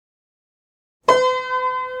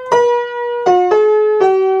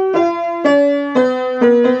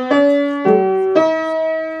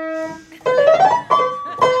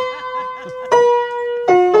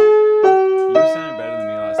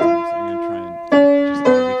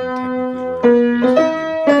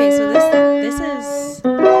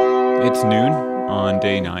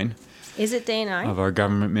Is it day 9? of our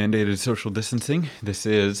government mandated social distancing. This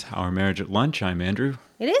is Our Marriage at Lunch. I'm Andrew.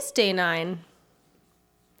 It is day 9.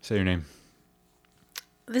 Say your name.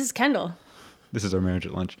 This is Kendall. This is Our Marriage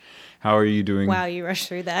at Lunch. How are you doing? Wow, you rushed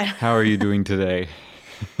through that. How are you doing today?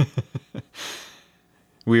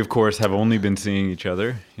 We, of course, have only been seeing each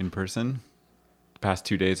other in person. The past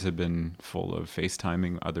 2 days have been full of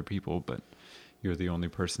FaceTiming other people, but you're the only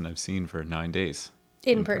person I've seen for 9 days.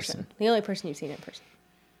 In person. The only person you've seen in person.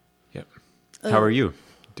 Yep. How are you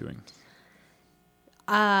doing?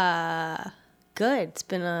 Good. It's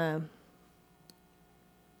been a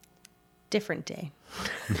different day.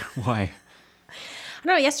 Why? I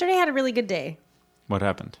don't know. Yesterday I had a really good day. What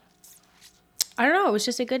happened? I don't know. It was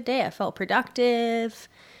just a good day. I felt productive,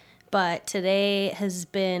 but today has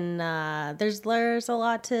been there's a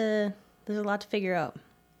lot to figure out.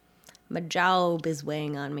 My job is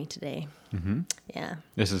weighing on me today. Mm-hmm. Yeah.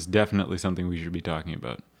 This is definitely something we should be talking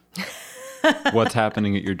about. What's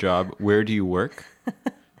happening at your job? Where do you work?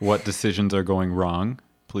 What decisions are going wrong?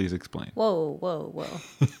 Please explain. Whoa.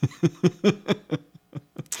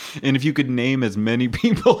 And if you could name as many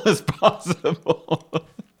people as possible.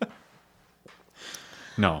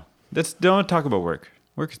 No, don't talk about work.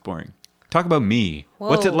 Work is boring. Talk about me. Whoa.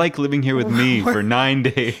 What's it like living here with me for 9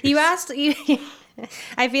 days? You asked.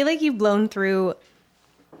 I feel like you've blown through.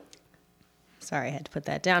 Sorry, I had to put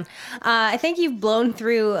that down. I think you've blown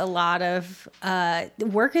through a lot of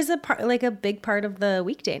work is a big part of the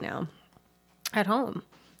weekday now at home.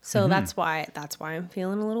 So that's why I'm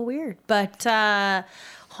feeling a little weird. But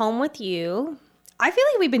home with you, I feel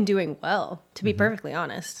like we've been doing well, to be perfectly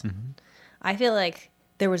honest. I feel like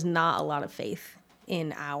there was not a lot of faith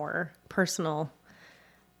in our personal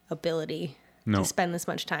ability to spend this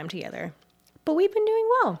much time together. But we've been doing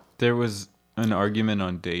well. There was an argument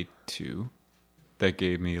on day 2 that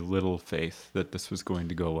gave me little faith that this was going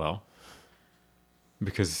to go well.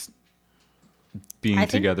 Because being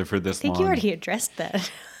together for this long... I think you already addressed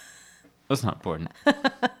that. That's not important.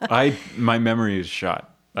 My memory is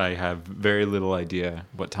shot. I have very little idea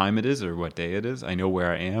what time it is or what day it is. I know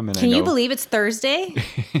where I am. And Can you believe it's Thursday?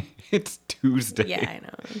 It's Tuesday. Yeah, I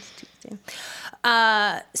know. It's Tuesday.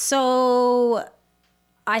 So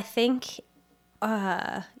I think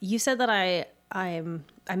you said that I'm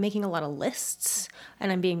making a lot of lists and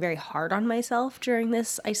I'm being very hard on myself during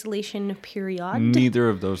this isolation period. Neither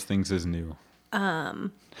of those things is new.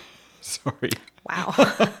 Sorry. Wow.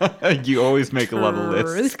 You always make a lot of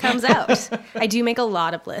lists. Truth comes out. I do make a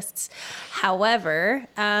lot of lists. However,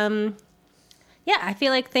 I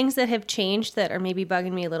feel like things that have changed that are maybe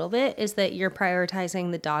bugging me a little bit is that you're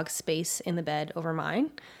prioritizing the dog's space in the bed over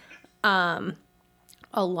mine,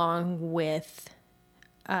 along with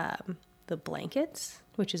the blankets,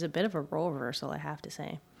 which is a bit of a role reversal, I have to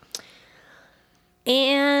say.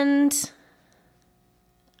 And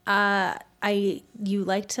you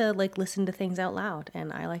like to listen to things out loud,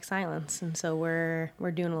 and I like silence, and so we're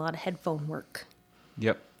doing a lot of headphone work.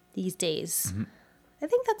 Yep. These days. I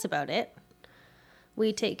think that's about it.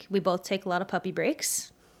 We both take a lot of puppy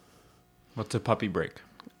breaks. What's a puppy break?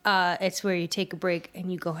 It's where you take a break and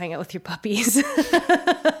you go hang out with your puppies.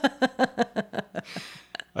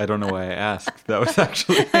 I don't know why I asked. That was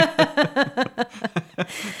actually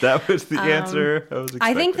that was the answer I was expecting.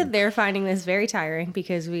 I think that they're finding this very tiring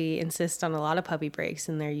because we insist on a lot of puppy breaks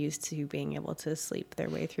and they're used to being able to sleep their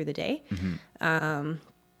way through the day. I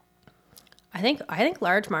think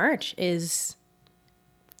Large March is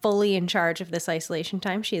fully in charge of this isolation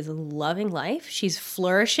time. She is loving life. She's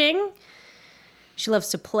flourishing. She loves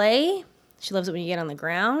to play. She loves it when you get on the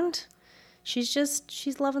ground. She's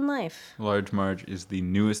loving life. Large Marge is the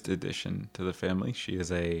newest addition to the family. She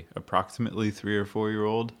is a approximately 3 or 4 year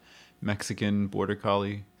old Mexican Border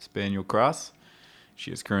Collie Spaniel cross. She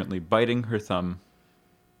is currently biting her thumb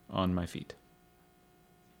on my feet.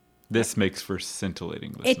 This makes for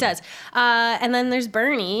scintillating listening. It does. And then there's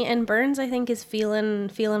Bernie, and Burns, I think, is feeling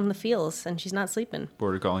the feels, and she's not sleeping.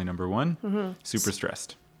 Border Collie number 1, super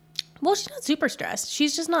stressed. Well, she's not super stressed.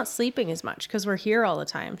 She's just not sleeping as much because we're here all the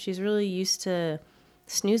time. She's really used to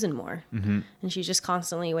snoozing more, and she's just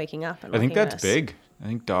constantly waking up. And I think looking at that's us. big. I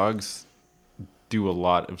think dogs do a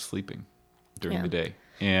lot of sleeping during the day.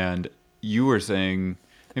 And you were saying,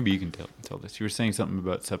 maybe you can tell this. You were saying something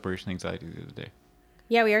about separation anxiety the other day.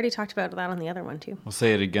 Yeah, we already talked about that on the other one too. We'll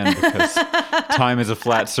say it again because time is a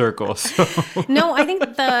flat circle. So. No, I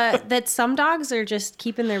think that some dogs are just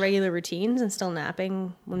keeping their regular routines and still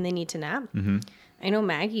napping when they need to nap. Mm-hmm. I know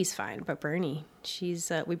Maggie's fine, but Bernie,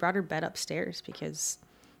 she's we brought her bed upstairs because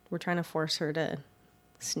we're trying to force her to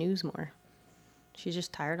snooze more. She's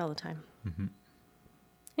just tired all the time. Mm-hmm.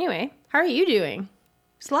 Anyway, how are you doing?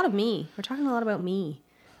 It's a lot of me. We're talking a lot about me.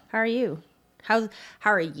 How are you? How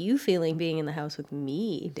are you feeling being in the house with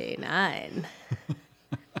me, day 9?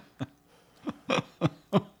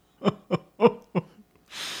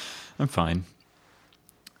 I'm fine.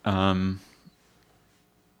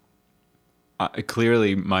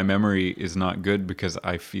 Clearly, my memory is not good because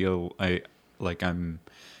I feel I'm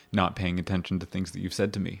not paying attention to things that you've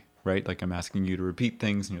said to me, right? Like I'm asking you to repeat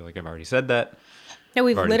things, and you're like, "I've already said that." No,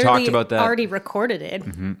 we've already literally talked about that. already recorded it.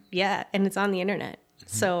 Yeah, and it's on the internet.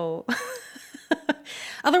 So,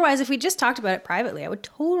 otherwise, if we just talked about it privately, I would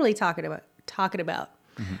totally talk it about.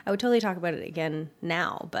 I would totally talk about it again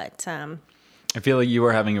now. But I feel like you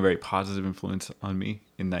are having a very positive influence on me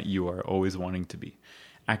in that you are always wanting to be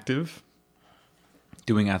active,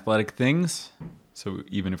 doing athletic things. So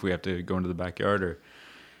even if we have to go into the backyard or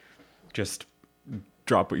just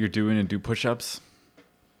drop what you're doing and do push-ups,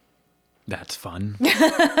 that's fun.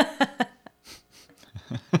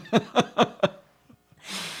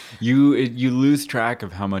 You lose track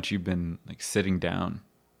of how much you've been like sitting down.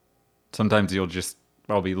 Sometimes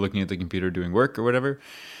I'll be looking at the computer doing work or whatever,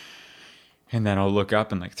 and then I'll look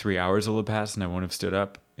up and like 3 hours will have passed and I won't have stood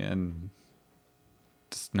up, and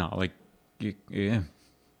it's not like yeah.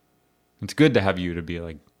 It's good to have you to be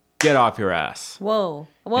like, get off your ass. whoa,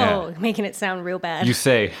 Yeah. making it sound real bad. You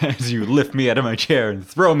say as you lift me out of my chair and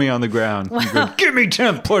throw me on the ground. Wow. You go, give me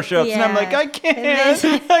 10 push-ups. Yeah. And I'm like, I can't.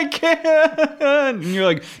 I can't. And you're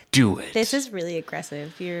like, do it. This is really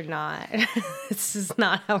aggressive. You're not. This is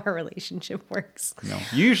not how our relationship works. No.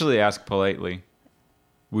 You usually ask politely,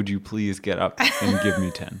 would you please get up and give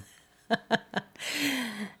me 10?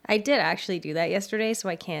 I did actually do that yesterday, so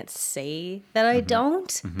I can't say that I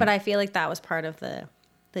don't, but I feel like that was part of the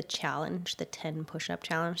challenge, the 10 push-up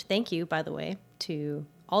challenge. Thank you, by the way, to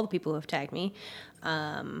all the people who have tagged me.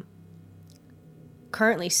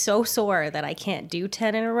 Currently so sore that I can't do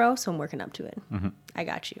 10 in a row, so I'm working up to it. I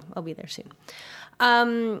got you. I'll be there soon.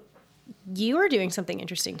 You are doing something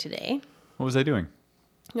interesting today. What was I doing?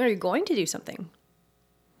 You're going to do something.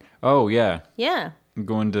 Oh, yeah. Yeah. I'm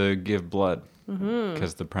going to give blood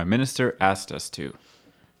because the Prime Minister asked us to.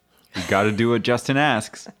 You got to do what Justin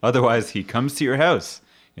asks. Otherwise, he comes to your house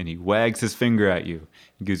and he wags his finger at you.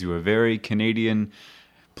 He gives you a very Canadian,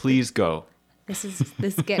 please go. This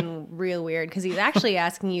is getting real weird because he's actually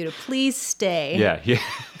asking you to please stay. Yeah.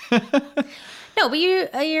 No, but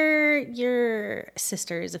your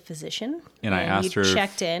sister is a physician, And I asked her if-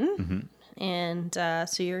 checked in, and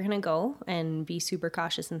so you're gonna go and be super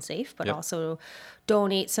cautious and safe, but Yep. also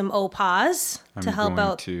donate some OPAs to I'm help going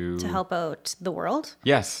out to- help out the world.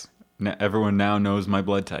 Yes. Everyone now knows my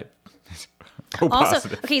blood type. O Also,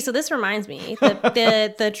 positive. okay, so this reminds me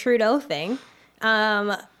the Trudeau thing.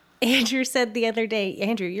 Andrew said the other day,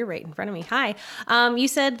 Andrew, you're right in front of me. Hi. You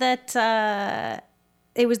said that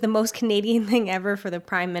it was the most Canadian thing ever for the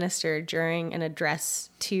Prime Minister during an address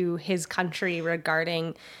to his country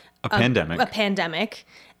regarding A pandemic.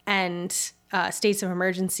 And states of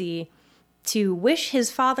emergency to wish his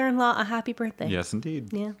father-in-law a happy birthday. Yes,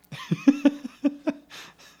 indeed. Yeah.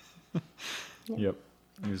 Yep.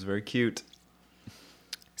 He was very cute.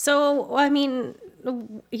 So, I mean,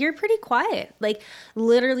 you're pretty quiet. Like,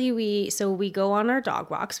 literally, we go on our dog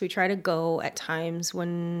walks. We try to go at times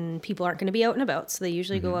when people aren't going to be out and about. So they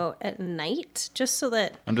usually go out at night just so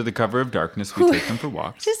that Under the cover of darkness, we take them for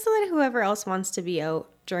walks. just so that whoever else wants to be out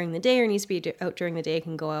during the day or needs to be out during the day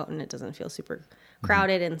can go out and it doesn't feel super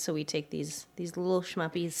crowded. And so we take these little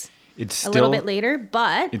schmuppies It's a little bit later,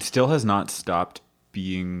 but It still has not stopped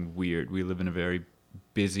being weird. We live in a very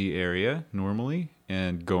busy area normally,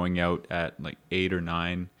 and going out at like 8 or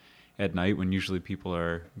 9 at night when usually people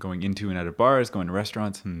are going into and out of bars, going to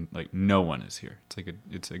restaurants, and like no one is here.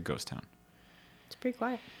 It's a ghost town. it's pretty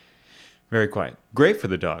quiet. Very quiet. Great for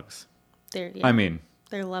the dogs. They're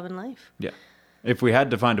they're loving life. Yeah. If we had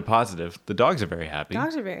to find a positive, the dogs are very happy.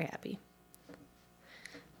 Dogs are very happy.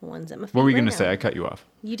 One's at my feet What were you right going to now. say? I cut you off.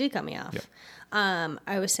 You did cut me off. Yeah.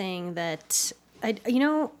 I was saying that I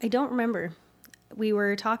don't remember. We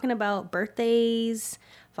were talking about birthdays,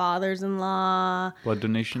 fathers-in-law, Blood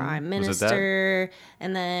donation? Prime Was it that? Minister,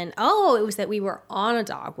 and then it was that we were on a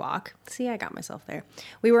dog walk. See, I got myself there.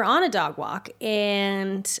 We were on a dog walk,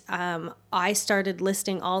 and I started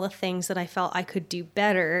listing all the things that I felt I could do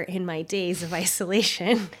better in my days of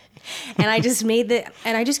isolation, and I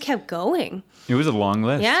just kept going. It was a long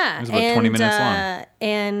list. Yeah, It was about 20 minutes long.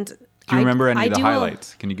 And Do you remember any of the do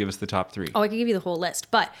highlights? Can you give us the top 3? I could give you the whole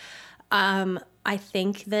list, but I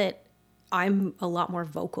think that I'm a lot more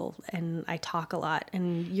vocal and I talk a lot,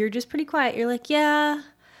 and you're just pretty quiet. You're like, yeah,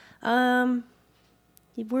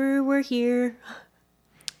 we're here.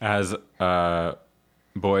 As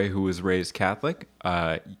boy who was raised Catholic,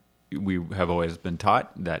 we have always been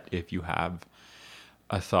taught that if you have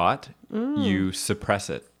a thought, you suppress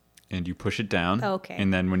it and you push it down. Okay.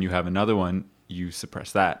 And then when you have another one, you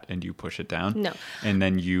suppress that and you push it down. No. And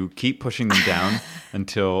then you keep pushing them down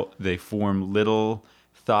until they form little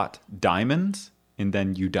thought diamonds, and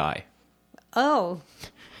then you die. Oh,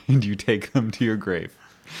 And you take them to your grave.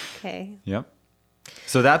 okay. Yep.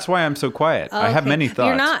 So that's why I'm so quiet. I have Okay. many thoughts.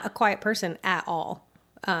 You're not a quiet person at all,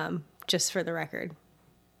 just for the record.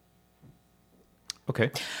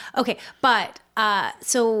 Okay. Okay, but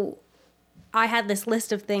so I had this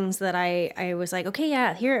list of things that I was like, okay,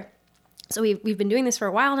 yeah, here. So we've been doing this for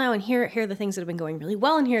a while now, and here are the things that have been going really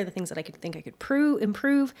well, and here are the things that I could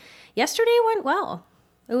improve. Yesterday went well.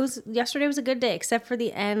 Yesterday was a good day, except for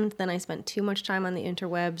the end. Then I spent too much time on the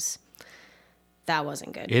interwebs. That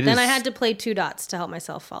wasn't good. I had to play 2 dots to help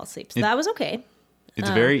myself fall asleep. So that was okay. It's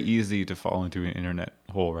very easy to fall into an internet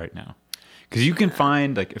hole right now. Because you can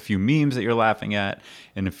find like a few memes that you're laughing at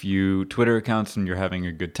and a few Twitter accounts and you're having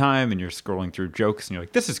a good time and you're scrolling through jokes and you're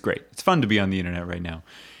like, this is great. It's fun to be on the internet right now.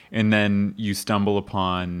 And then you stumble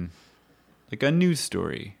upon like a news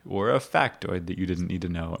story or a factoid that you didn't need to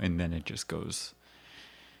know. And then it just goes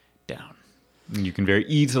down. And you can very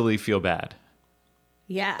easily feel bad.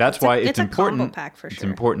 Yeah. That's why it's important. A combo pack for sure. It's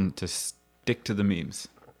important to stick to the memes.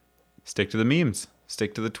 Stick to the memes.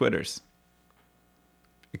 Stick to the Twitters.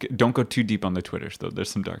 Don't go too deep on the Twitters, though. There's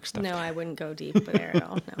some dark stuff. No, I wouldn't go deep there at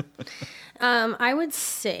all. No. I would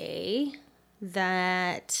say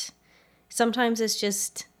that sometimes it's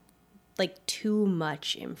just like too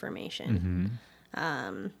much information.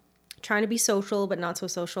 Trying to be social, but not so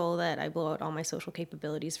social that I blow out all my social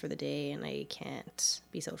capabilities for the day and I can't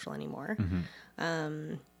be social anymore.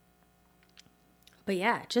 But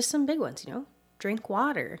yeah, just some big ones, drink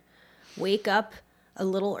water, wake up a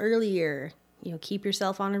little earlier, keep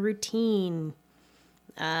yourself on a routine,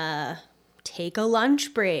 take a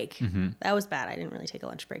lunch break. That was bad. I didn't really take a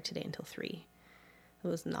lunch break today until 3. It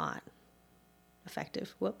was not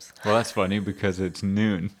effective. Whoops. Well, that's funny because it's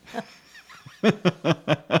noon.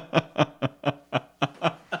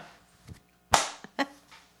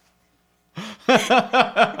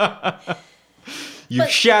 You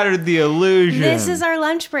shattered the illusion. This is our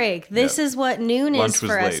lunch break. This is what noon Lunch is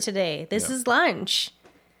was for us late. today. This is lunch.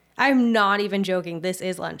 I'm not even joking. This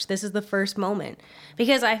is lunch. This is the first moment.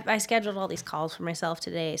 Because I scheduled all these calls for myself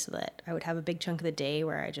today so that I would have a big chunk of the day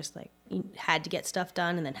where I just had to get stuff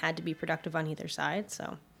done and then had to be productive on either side.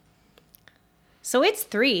 So it's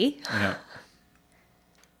 3. Yeah.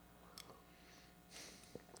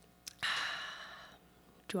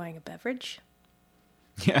 Enjoying a beverage.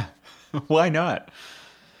 Yeah. Why not?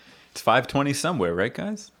 It's 5:20 somewhere, right,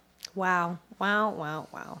 guys? Wow.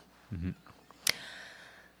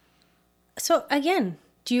 So again,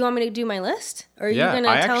 do you want me to do my list? Or are you Yeah, going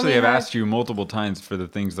I to tell actually me have how... asked you multiple times for the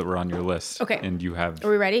things that were on your list. Okay. And you have... Are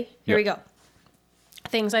we ready? Here we Yep. go.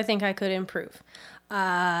 Things I think I could improve.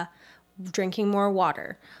 Drinking more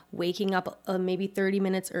water. Waking up maybe 30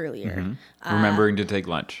 minutes earlier. Remembering to take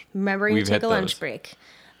lunch. Remembering We've to take hit a lunch those. break.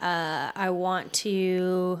 I want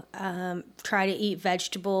to try to eat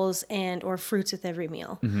vegetables and or fruits with every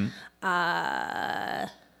meal.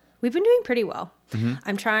 We've been doing pretty well.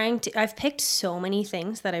 I've picked so many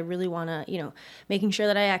things that I really want to, making sure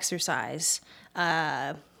that I exercise,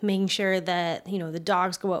 making sure that, the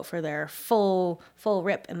dogs go out for their full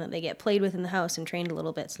rip and that they get played with in the house and trained a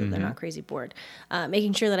little bit so that they're not crazy bored.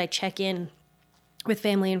 Making sure that I check in with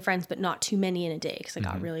family and friends, but not too many in a day because I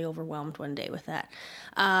got really overwhelmed one day with that.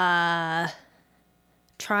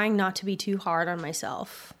 Trying not to be too hard on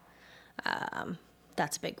myself.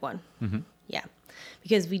 That's a big one. Yeah.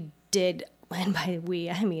 Because we did, and by we,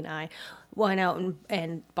 I mean I, went out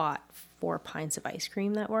and bought 4 pints of ice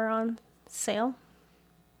cream that were on sale.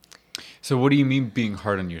 So what do you mean being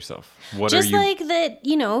hard on yourself? What Just are you... like that,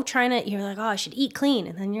 you're like, oh, I should eat clean.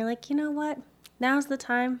 And then you're like, you know what? Now's the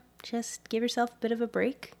time. Just give yourself a bit of a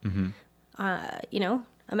break. I'm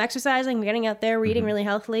exercising, I'm getting out there, we're eating really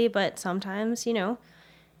healthily, but sometimes,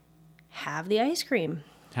 have the ice cream.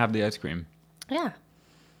 Have the ice cream. Yeah.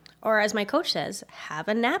 Or as my coach says, have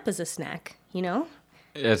a nap as a snack,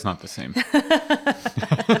 It's not the same.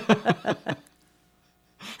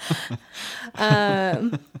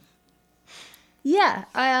 Yeah,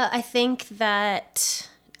 I think that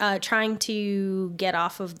trying to get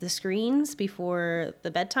off of the screens before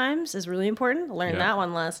the bedtimes is really important. I learned that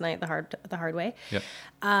one last night the hard way. Yep.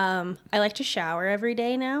 I like to shower every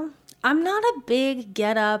day now. I'm not a big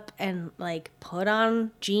get up and put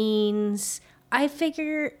on jeans. I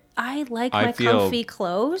figure I like my feel comfy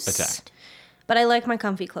clothes. Attacked. But I like my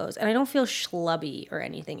comfy clothes, and I don't feel schlubby or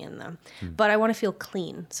anything in them. But I want to feel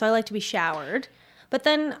clean, so I like to be showered. But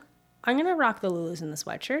then I'm gonna rock the Lulus and the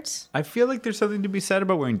sweatshirts. I feel like there's something to be said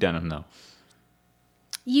about wearing denim, though.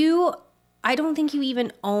 I don't think you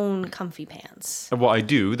even own comfy pants. Well, I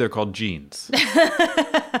do. They're called jeans.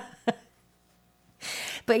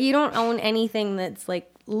 But you don't own anything that's like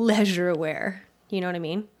leisure wear. You know what I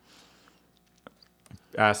mean?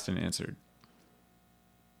 Asked and answered.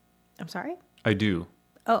 I'm sorry? I do.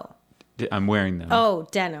 Oh. I'm wearing them. Oh,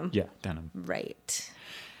 denim. Yeah, denim. Right.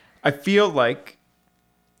 I feel like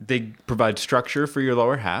they provide structure for your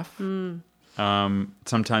lower half.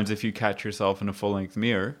 Sometimes if you catch yourself in a full-length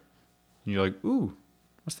mirror, you're like, ooh,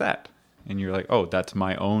 what's that? And you're like, oh, that's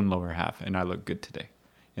my own lower half, and I look good today.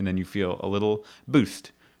 And then you feel a little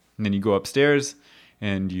boost. And then you go upstairs,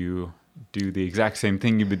 and you do the exact same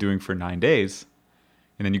thing you've been doing for 9 days.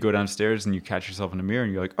 And then you go downstairs, and you catch yourself in a mirror,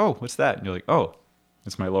 and you're like, oh, what's that? And you're like, oh,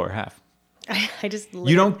 it's my lower half.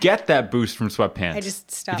 You don't get that boost from sweatpants. I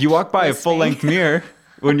just stopped If you walk by listening. a full-length mirror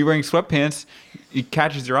when you're wearing sweatpants, it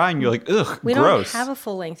catches your eye and you're like, ugh, We gross. don't have a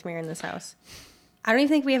full-length mirror in this house. I don't even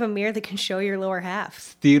think we have a mirror that can show your lower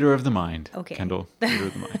half. Theater of the mind. Okay. Kendall, theater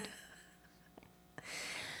of the mind.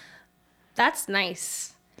 That's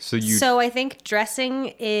nice. So I think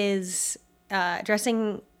dressing,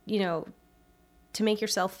 to make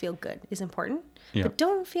yourself feel good is important. Yeah. But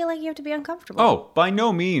don't feel like you have to be uncomfortable. Oh, by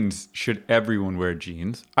no means should everyone wear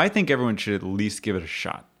jeans. I think everyone should at least give it a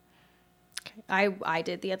shot. I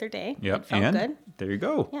did the other day. Yep. It felt And good. there you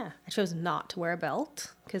go. Yeah. I chose not to wear a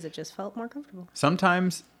belt because it just felt more comfortable.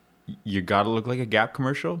 Sometimes you got to look like a Gap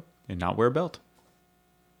commercial and not wear a belt.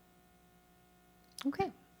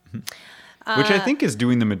 Okay. Which I think is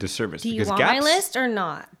doing them a disservice. Do you because want Gap my list or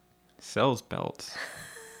not? sells belts.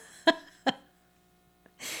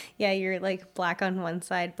 Yeah, you're like black on one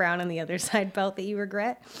side, brown on the other side belt that you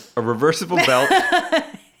regret. A reversible belt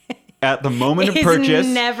at the moment of Is purchase.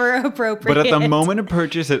 never appropriate. But at the moment of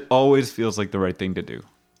purchase, it always feels like the right thing to do.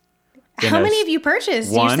 It How has many have you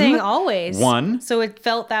purchased? one- You're saying always. one. So it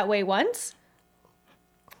felt that way once?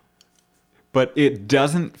 But it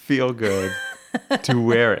doesn't feel good to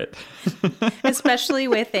wear it. Especially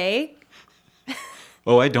with a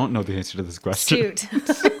Oh, I don't know the answer to this question. suit.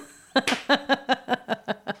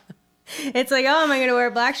 It's like, oh, am I going to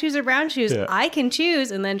wear black shoes or brown shoes? Yeah. I can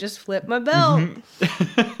choose and then just flip my belt.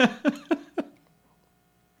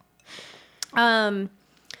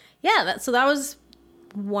 So that was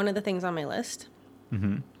one of the things on my list.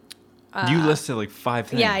 You listed like 5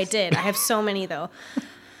 things. Yeah, I did. I have so many though.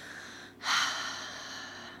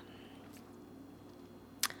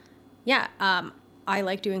 Yeah, I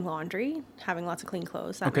like doing laundry, having lots of clean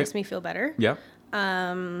clothes. That Okay. makes me feel better. Yep.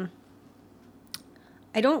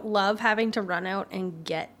 I don't love having to run out and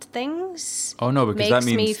get things. Oh, no, because makes that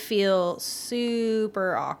me means- feel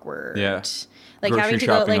super awkward. Yeah. Like Grocery having to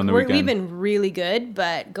go, shopping like on the we've weekend. been really good,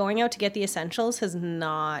 but going out to get the essentials has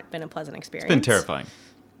not been a pleasant experience. It's been terrifying.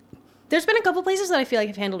 There's been a couple places that I feel like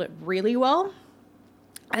have handled it really well.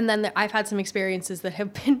 And then I've had some experiences that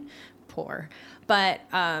have been poor. But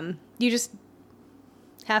you just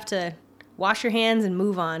have to wash your hands and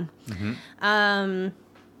move on.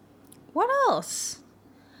 What else?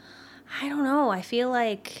 I don't know. I feel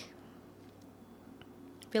like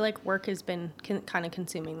work has been kind of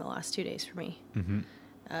consuming the last 2 days for me.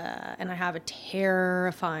 And I have a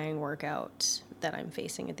terrifying workout that I'm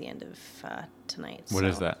facing at the end of tonight. What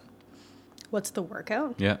is that? What's the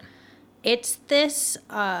workout? Yeah. It's this,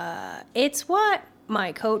 it's what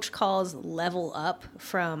my coach calls level up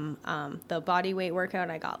from the body weight workout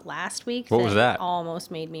I got last week. What was that?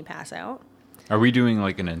 Almost made me pass out. Are we doing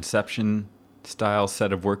like an Inception style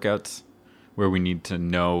set of workouts where we need to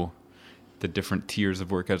know the different tiers of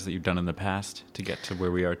workouts that you've done in the past to get to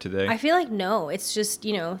where we are today? I feel like no, it's just,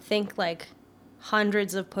 think like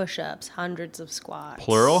hundreds of push-ups, hundreds of squats.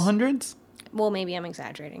 Plural hundreds? Well, maybe I'm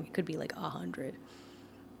exaggerating. It could be like 100.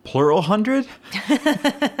 Plural hundred?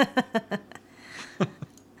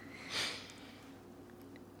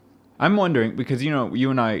 I'm wondering because you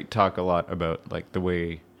and I talk a lot about like the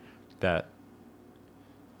way that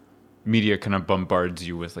media kind of bombards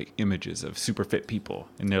you with like images of super fit people,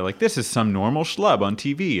 and they're like, this is some normal schlub on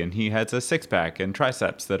TV and he has a 6-pack and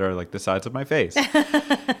triceps that are like the size of my face.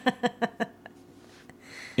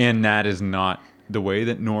 And that is not the way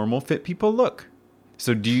that normal fit people look.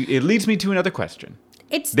 So it leads me to another question.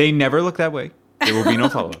 They never look that way. There will be no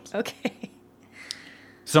follow-ups. Okay.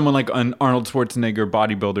 Someone like an Arnold Schwarzenegger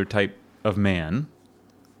bodybuilder type of man,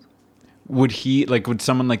 would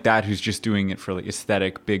someone like that who's just doing it for like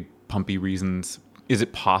aesthetic, big, pumpy reasons, is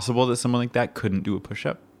it possible that someone like that couldn't do a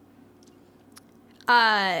push-up?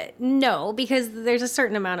 No, because there's a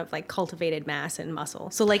certain amount of like cultivated mass and muscle.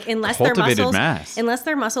 So like Cultivated mass. unless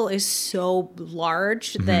their muscle is so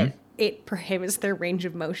large that it prohibits their range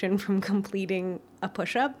of motion from completing a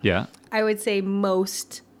push-up. Yeah. I would say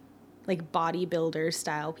most like bodybuilder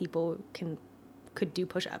style people could do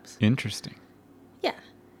push-ups. Interesting. Yeah.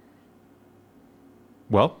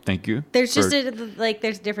 Well, thank you. There's just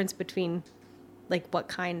there's a difference between like what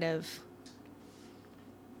kind of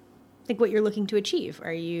like what you're looking to achieve.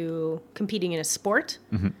 Are you competing in a sport?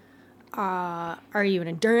 Are you an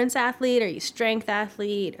endurance athlete? Are you a strength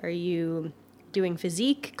athlete? Are you doing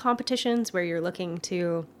physique competitions where you're looking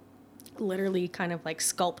to literally kind of like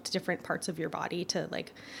sculpt different parts of your body to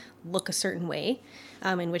like look a certain way?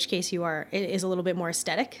 In which case it is a little bit more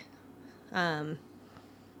aesthetic. But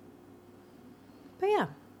yeah,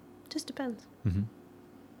 just depends.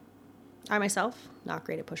 I myself, not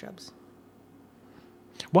great at push-ups.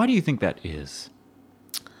 Why do you think that is?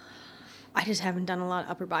 I just haven't done a lot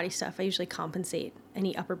of upper body stuff. I usually compensate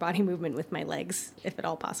any upper body movement with my legs, if at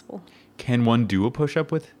all possible. Can one do a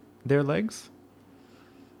push-up with their legs?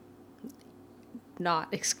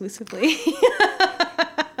 Not exclusively.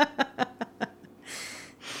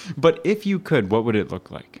 But if you could, what would it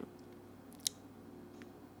look like?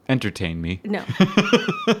 Entertain me. No.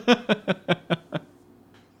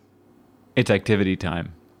 It's activity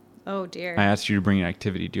time. Oh, dear. I asked you to bring an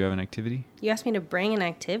activity. Do you have an activity? You asked me to bring an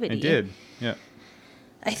activity. I did. Yeah.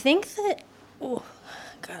 I think that... Oh,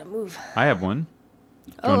 gotta move. I have one.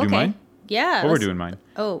 Do you Oh, want to okay. do mine? Yeah. We're doing mine.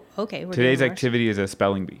 Oh, okay. Today's doing ours. activity is a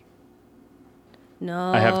spelling bee.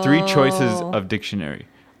 No. I have 3 choices of dictionary.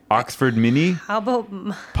 Oxford Mini, How about...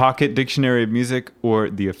 Pocket Dictionary of Music, or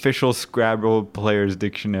the official Scrabble Players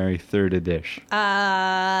Dictionary 3rd edition.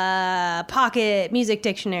 Pocket Music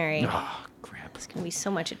Dictionary. Oh, crap. There's gonna be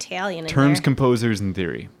so much Italian in Terms, there. composers, and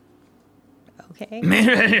theory.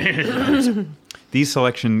 Okay. These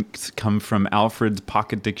selections come from Alfred's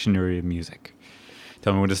Pocket Dictionary of Music.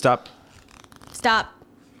 Tell me when to stop. Stop.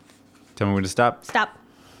 Tell me when to stop. Stop.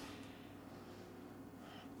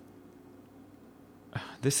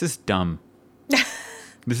 This is dumb.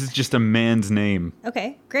 This is just a man's name.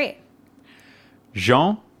 Okay, great.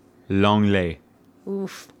 Jean Langlais.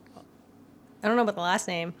 Oof. I don't know about the last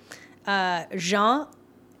name. Jean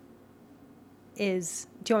is...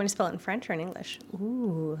 Do you want me to spell it in French or in English?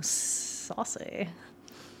 Ooh, saucy.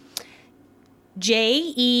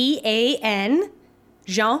 Jean.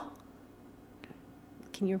 Jean.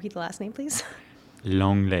 Can you repeat the last name, please?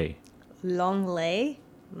 Langlais. Langlais.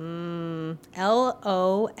 Longlei.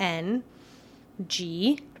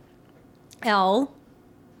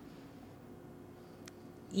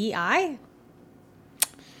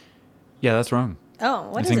 Yeah, that's wrong. Oh,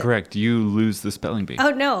 what That's is incorrect. You lose the spelling bee. it?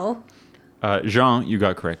 Oh, no. Jean, you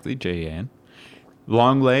got correctly. J-A-N.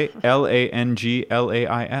 Langlais.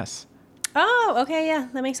 Langlais. Oh, okay, yeah,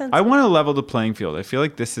 that makes sense. I want to level the playing field. I feel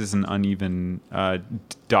like this is an uneven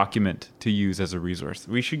document to use as a resource.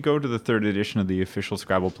 We should go to the 3rd edition of the official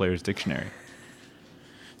Scrabble Players Dictionary.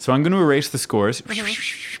 So I'm going to erase the scores.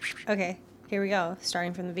 Okay, here we go,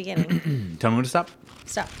 starting from the beginning. Tell me when to stop.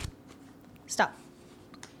 Stop. Stop.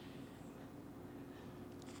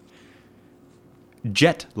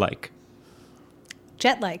 Jet-like.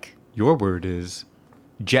 Jet-like. Your word is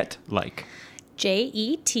jet-like.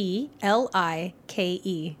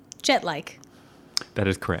 Jetlike. Jet-like. That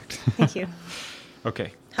is correct. Thank you.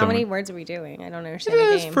 Okay. How many words are we doing? I don't understand It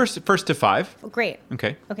the is game. first to 5. Oh, great.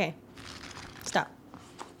 Okay. Okay. Stop.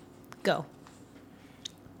 Go.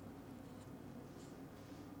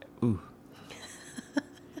 Ooh.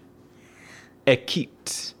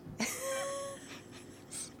 Ekit.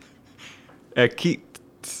 Ekit.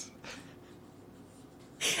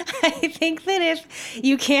 I think that if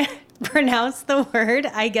you can't pronounce the word,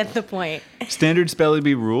 I get the point. Standard spelling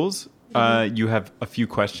bee rules. You have a few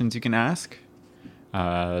questions you can ask.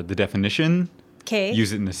 The definition. Okay.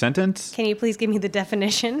 Use it in a sentence. Can you please give me the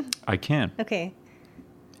definition? I can. Okay.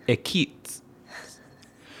 Ekit.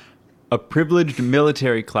 A privileged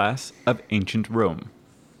military class of ancient Rome.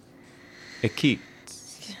 Ekit.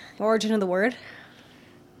 Origin of the word?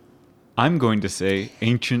 I'm going to say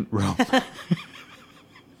ancient Rome.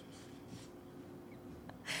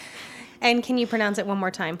 And can you pronounce it one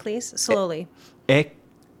more time, please? Slowly.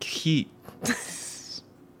 Ekit.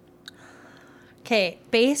 Okay,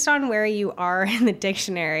 based on where you are in the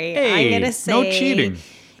dictionary, Hey, I'm going to say no cheating.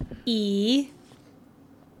 E-C-H-E-E-T-S.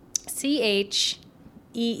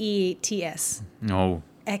 No,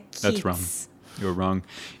 Ekits. that's wrong. You're wrong.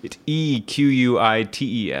 It's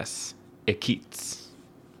E-Q-U-I-T-E-S. Ekits.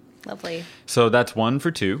 Lovely. So that's 1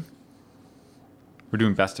 for 2. We're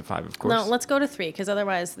doing best of 5, of course. No, let's go to 3, because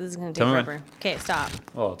otherwise this is going to take Tell me when. forever. Okay, stop.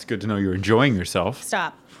 Well, it's good to know you're enjoying yourself.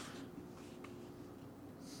 Stop.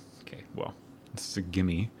 Okay, well, this is a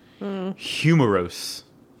gimme. Humorous.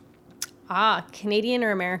 Ah, Canadian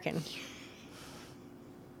or American?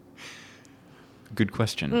 Good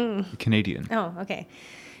question. Canadian. Oh, okay.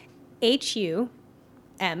 HUMOUROUS.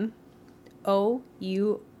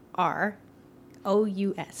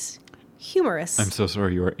 Humorous. I'm so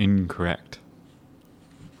sorry, you are incorrect.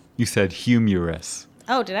 You said humorous.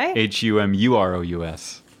 Oh, did I?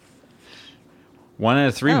 HUMUROUS. 1 out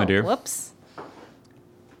of 3, my dear. Whoops.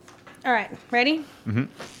 All right, ready?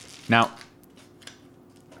 Now.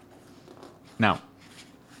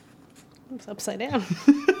 It's upside down.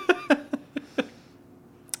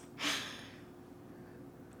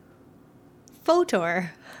 Photor.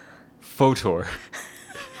 Photor.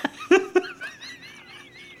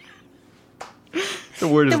 The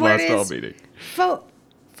word is lost all meaning.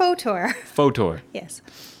 Photor. Photor. Yes.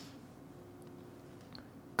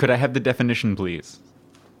 Could I have the definition, please?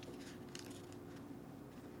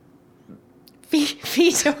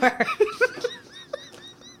 Fetor.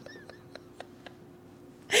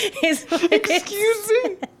 Excuse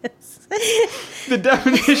me? The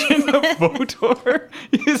definition of photor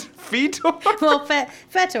is fetor? Well,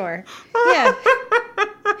 fetor. Yeah.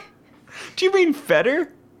 Do you mean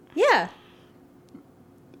fetter? Yeah.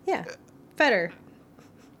 Yeah. Fetter.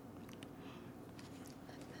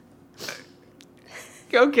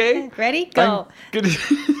 Okay. Ready? Go. Good.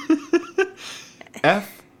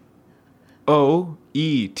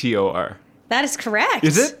 Foetor. That is correct.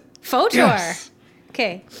 Is it? Photor. Yes.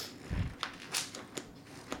 Okay.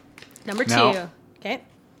 Number 2. Now- Okay.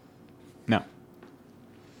 No.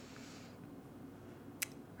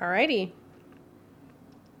 Alrighty.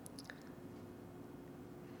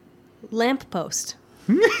 Lamppost.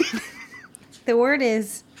 The word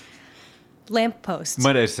is lamppost.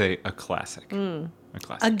 Might I say a classic? A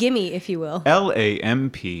classic. A gimme, if you will.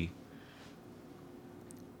 LAMP.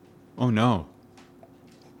 Oh no.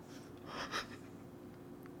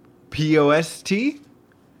 POST?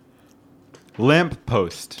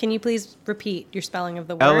 Lamppost. Can you please repeat your spelling of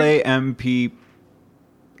the word? LAMPOST.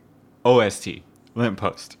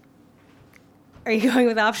 Lamppost. Are you going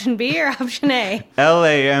with option B or option A?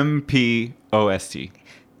 LAMPOST.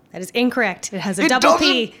 That is incorrect. It has a It double doesn't?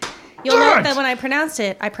 P. You'll Darn note it! that when I pronounced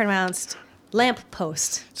it, I pronounced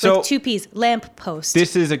lamppost. So- with 2 P's. Lamppost.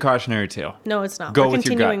 This is a cautionary tale. No, it's not. Go We're with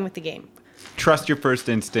your continuing gut. with the game. Trust your first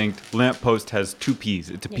instinct. Lamppost has 2 P's.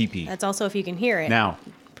 It's a PP. That's also if you can hear it. Now.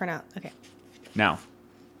 Pronounce. Okay. Now.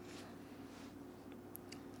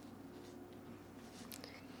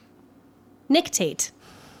 Nictate.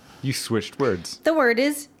 You switched words. The word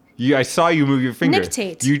is. I saw you move your finger.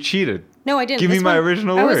 Nictate. You cheated. No, I didn't. Give me This my one-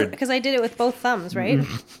 original word. Because I did it with both thumbs, right?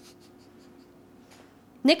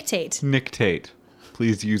 Nictate. Nictate.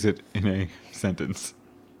 Please use it in a sentence.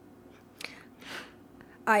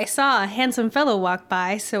 I saw a handsome fellow walk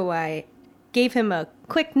by, so I gave him a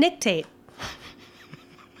quick nictate.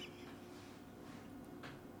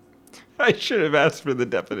 I should have asked for the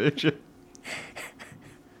definition.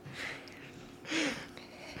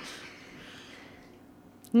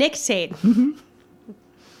 Nictate.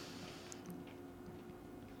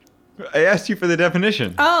 I asked you for the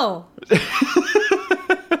definition. Oh.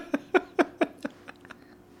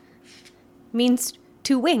 Means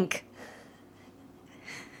to wink.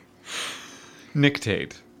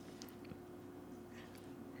 Nictate.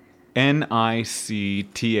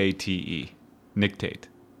 Nictate. Nictate.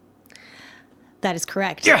 That is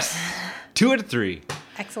correct. Yes! 2 out of 3.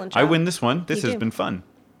 Excellent job. I win this one. This You has do. been fun.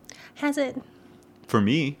 Has it? For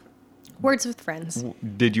me. Words with friends.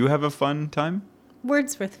 Did you have a fun time?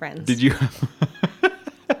 Words with friends. Did you?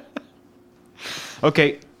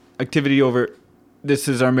 Okay, activity over. This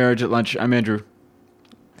is our marriage at lunch. I'm Andrew.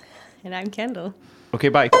 And I'm Kendall. Okay,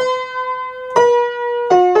 bye.